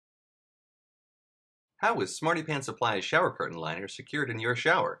How is Smarty Pants Supply's shower curtain liner secured in your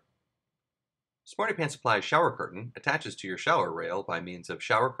shower? Smarty Pants Supply's shower curtain attaches to your shower rail by means of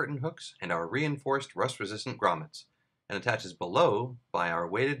shower curtain hooks and our reinforced rust-resistant grommets, and attaches below by our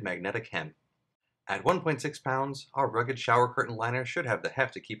weighted magnetic hem. At 1.6 pounds, our rugged shower curtain liner should have the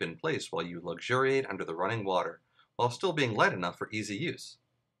heft to keep in place while you luxuriate under the running water, while still being light enough for easy use.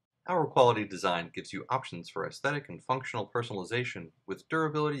 Our quality design gives you options for aesthetic and functional personalization with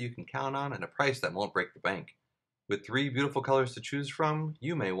durability you can count on and a price that won't break the bank. With 3 beautiful colors to choose from,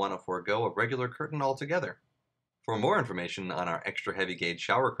 you may want to forego a regular curtain altogether. For more information on our extra heavy gauge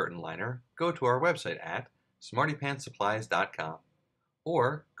shower curtain liner, go to our website at smartypantssupplies.com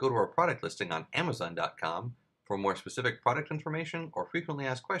or go to our product listing on amazon.com for more specific product information or frequently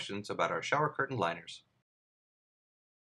asked questions about our shower curtain liners.